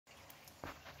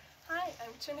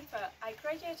I'm Jennifer. I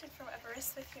graduated from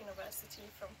Aberystwyth University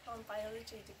from plant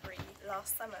biology degree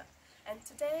last summer, and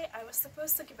today I was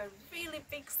supposed to give a really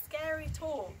big scary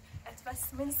talk at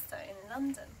Westminster in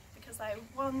London because I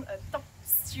won a top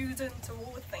student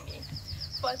award thingy.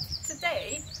 But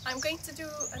today I'm going to do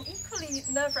an equally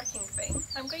nerve-wracking thing.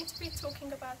 I'm going to be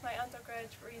talking about my undergrad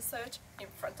research in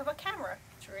front of a camera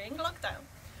during lockdown.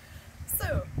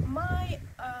 So my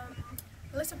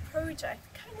little project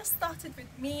kind of started with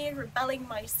me rebelling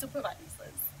my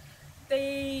supervisors.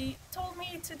 They told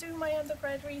me to do my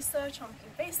undergrad research on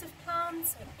invasive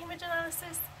plants and image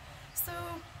analysis. So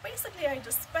basically I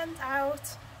just went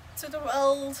out to the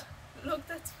world, looked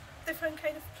at different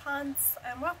kind of plants,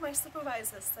 and one of my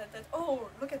supervisors said that, oh,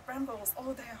 look at brambles,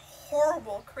 oh, they're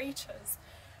horrible creatures.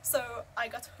 So I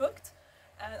got hooked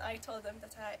and I told them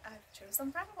that I've chosen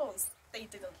brambles. They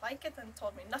didn't like it and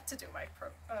told me not to do my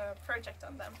project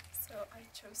on them. So I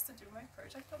chose to do my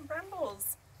project on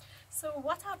brambles. So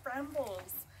what are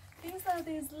brambles? These are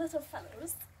these little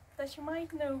fellows that you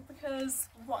might know because,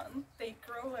 one, they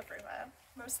grow everywhere,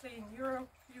 mostly in Europe,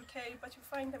 UK, but you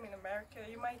find them in America.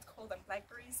 You might call them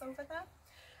blackberries over there.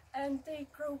 And they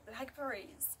grow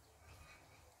blackberries.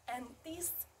 And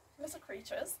these little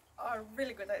creatures are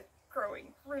really good at growing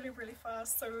really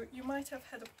fast, so you might have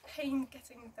had a pain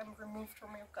getting them removed from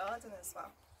your garden as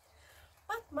well.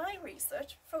 But my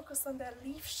research focused on their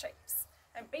leaf shapes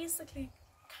and basically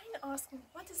kind of asking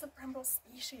what is a bramble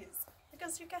species,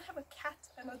 because you can have a cat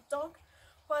and a dog,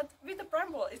 but with a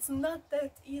bramble it's not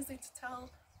that easy to tell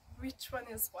which one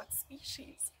is what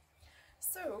species.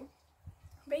 So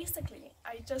basically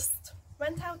I just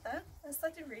went out there and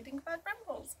started reading about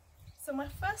brambles. So my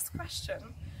first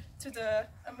question to the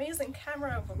amazing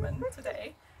camera woman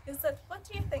today is that, what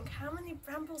do you think, how many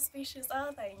bramble species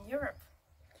are there in Europe?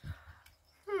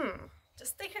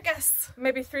 Just take a guess.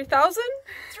 Maybe 3,000?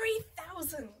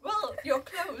 3,000! Well, you're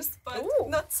close, but Ooh.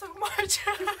 not so much.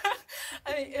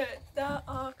 There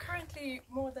are currently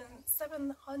more than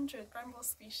 700 bramble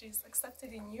species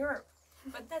accepted in Europe,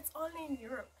 but that's only in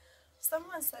Europe.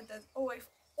 Someone said that, oh, if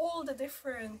all the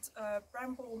different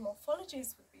bramble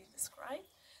morphologies would be described,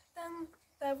 then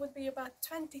there would be about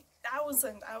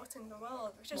 20,000 out in the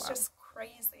world, which is just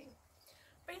crazy.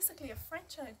 Basically, a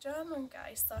French and a German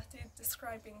guy started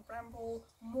describing bramble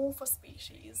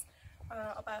morphospecies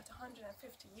about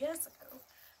 150 years ago,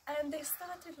 and they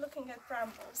started looking at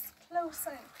brambles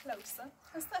closer and closer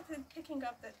and started picking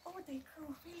up that, oh, they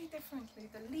grow really differently.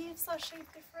 The leaves are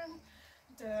shaped different,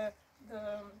 the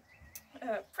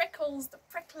prickles, the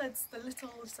pricklets, the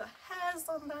little hairs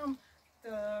on them,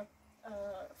 the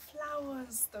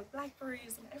flowers, the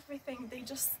blackberries and everything, they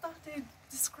just started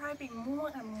describing more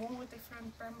and more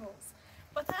different brambles.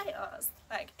 But I asked,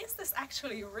 like, is this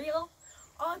actually real?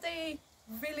 Are they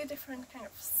really different kind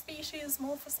of species,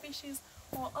 morphospecies,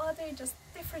 or are they just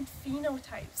different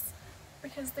phenotypes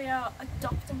because they are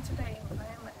adapting to their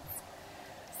environment?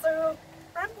 So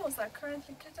brambles are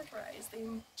currently categorized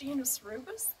in genus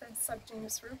Rubus, then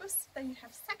subgenus Rubus, then you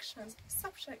have sections,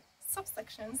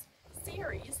 subsections,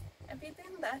 series, and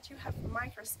within that you have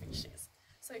microspecies.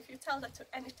 So if you tell that to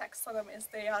any taxonomist,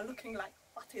 they are looking like,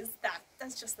 what is that?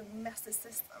 That's just a messy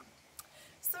system.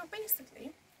 So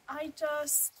basically, I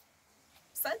just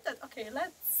said that, okay,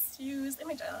 let's use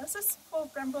image analysis for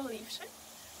bramble leaf shape,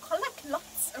 collect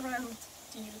lots around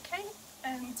the UK,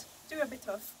 and do a bit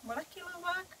of molecular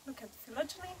work, look at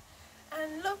phylogeny,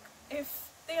 and look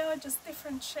if they are just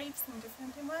different shapes in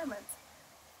different environments.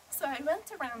 So I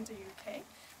went around the UK,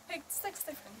 picked 6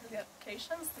 different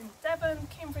locations in Devon,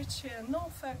 Cambridgeshire,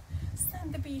 Norfolk,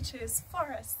 sandy beaches,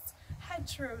 forests,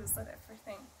 hedgerows and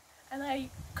everything. And I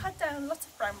cut down lots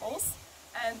of brambles,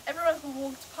 and everyone who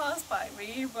walked past by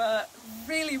me were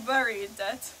really worried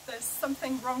that there's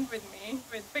something wrong with me,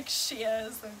 with big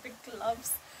shears and big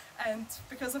gloves, and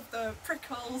because of the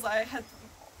prickles I had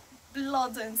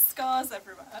blood and scars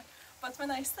everywhere. But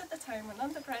when I said that I'm an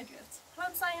undergraduate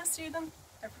plant science student,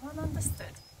 everyone understood.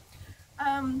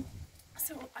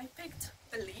 So I picked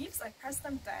the leaves, I pressed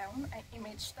them down, I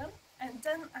imaged them, and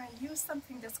then I used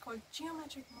something that's called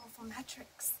geometric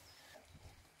morphometrics.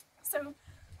 So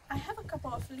I have a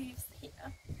couple of leaves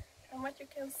here, and what you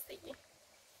can see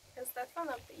is that one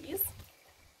of these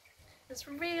is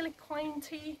really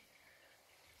pointy,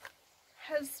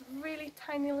 has really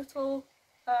tiny little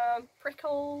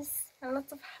prickles and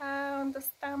lots of hair on the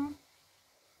stem.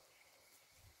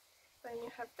 Then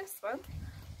you have this one,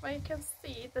 where you can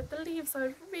see that the leaves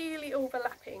are really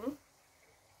overlapping,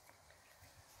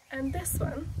 and this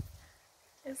one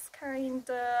is kind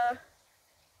of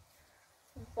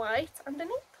white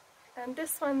underneath, and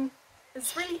this one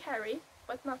is really hairy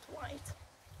but not white.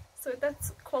 So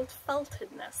that's called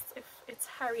felted nest if it's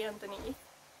hairy underneath.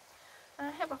 And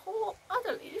I have a whole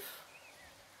other leaf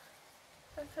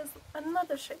that has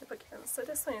another shape again. So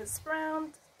this one is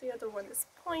round, the other one is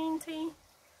pointy,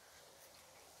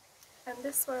 and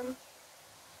this one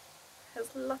has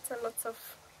lots and lots of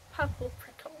purple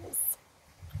prickles,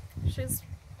 which is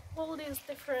all these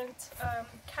different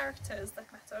characters that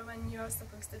matter when you're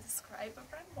supposed to describe a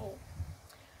bramble.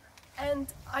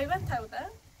 And I went out there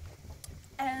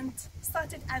and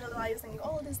started analysing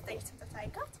all this data that I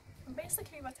got. And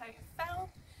basically what I have found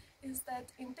is that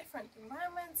in different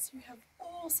environments you have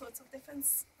all sorts of different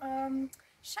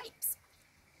shapes.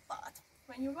 But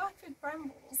when you work with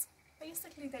brambles,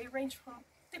 basically they range from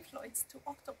diploids to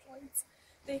octoploids.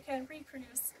 They can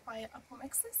reproduce via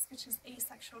apomixis, which is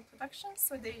asexual production,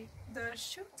 so the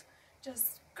shoot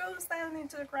just goes down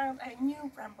into the ground and a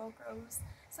new bramble grows.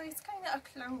 So it's kind of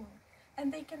a clone.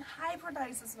 And they can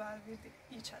hybridize as well with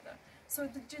each other. So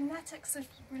the genetics is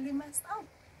really messed up.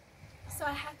 So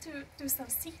I had to do some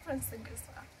sequencing as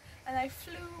well. And I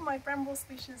flew my bramble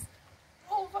species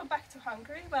over back to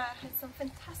Hungary, where I had some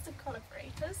fantastic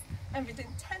collaborators. And within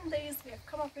 10 days we have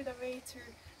come up with a way to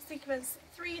sequence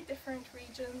 3 different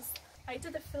regions. I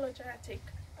did a phylogenetic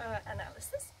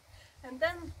analysis. And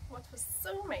then what was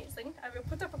so amazing, I will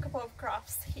put up a couple of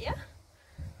graphs here,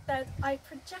 that I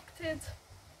projected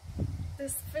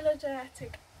this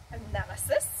phylogenetic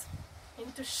analysis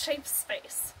into shape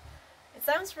space. It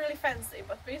sounds really fancy,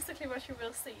 but basically what you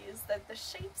will see is that the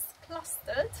shapes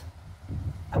clustered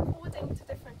according to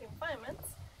different environments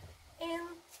in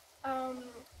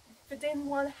within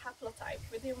one haplotype,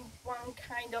 within one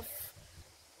kind of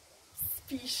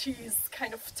species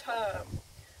kind of term.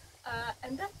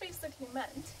 And that basically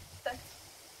meant that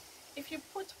if you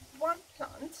put one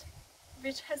plant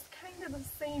which has kind of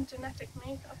the same genetic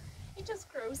makeup, it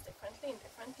just grows differently in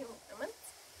different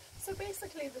environments. So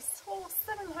basically this whole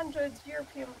 700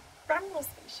 European bramble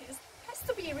species has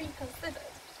to be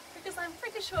reconsidered, because I'm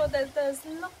pretty sure that there's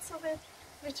lots of it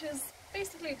which is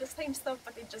basically the same stuff,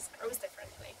 but it just grows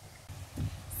differently.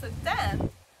 So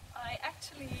then I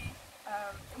actually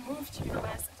moved to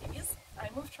universities. I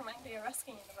moved from Anglia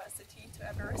Ruskin University to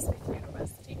Aberystwyth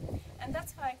University, and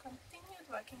that's why I continued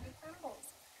working with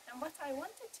brambles. And what I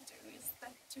wanted to do is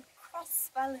that to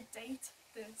cross-validate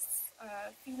this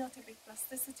phenotypic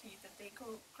plasticity, that they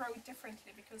grow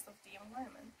differently because of the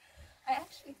environment, I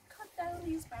actually cut down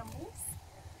these brambles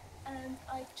and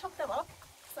I chopped them up,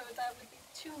 so there would be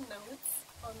 2 nodes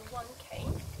on one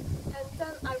cane, and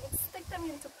then I would stick them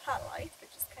into perlite,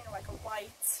 which is kind of like a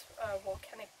white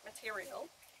volcanic material,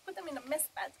 put them in a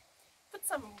mist bed, put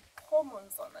some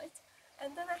hormones on it,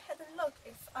 and then I had a look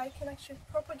if I can actually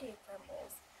propagate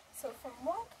brambles. So from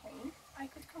one cane, I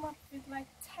could come up with like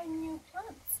 10 new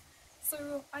plants.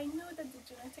 So I know that the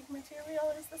genetic material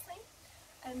is the same,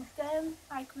 and then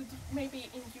I could maybe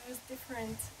induce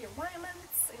different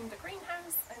environments in the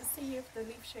greenhouse and see if the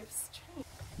leaf shapes change.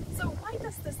 So why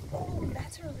does this all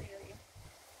matter really?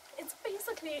 It's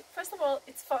basically, first of all,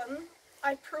 it's fun.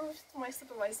 I proved my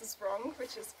supervisors wrong,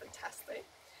 which is fantastic.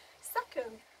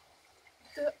 Second,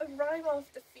 the arrival of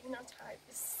the phenotype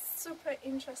is super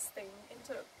interesting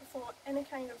for any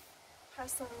kind of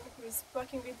person who is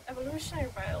working with evolutionary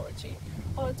biology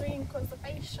or doing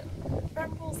conservation.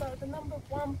 Brambles are the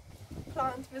 #1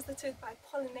 plant visited by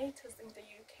pollinators in the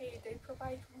UK. They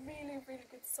provide really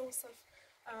good source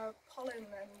of pollen,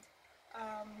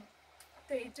 and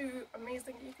they do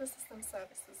amazing ecosystem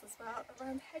services as well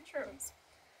around hedgerows.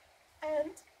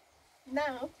 And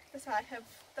now that I have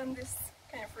done this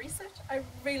kind of research, I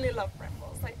really love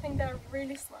brambles. I think they're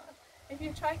really smart. If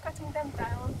you try cutting them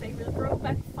down, they will grow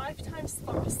back 5 times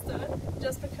faster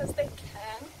just because they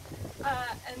can,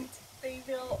 and they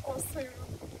will also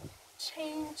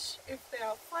change if there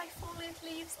are 5 foliate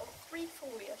leaves or 3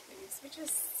 foliate leaves, which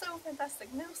is so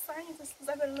fantastic. No scientist has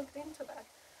ever looked into that.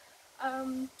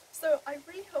 So I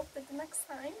really hope that the next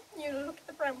time you look at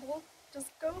the bramble, just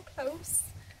go close,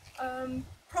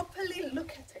 properly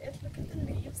look at it, look at the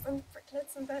leaves and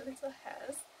fricklets and their little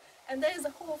hairs. And there is a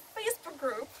whole Facebook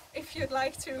group if you'd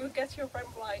like to get your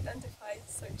bramble identified,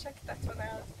 so check that one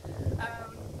out.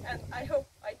 And I hope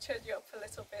I cheered you up a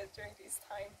little bit during these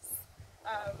times.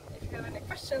 If you have any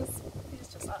questions, please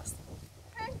just ask.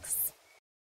 Thanks!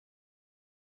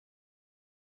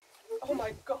 Oh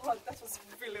my god, that was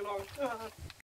really long.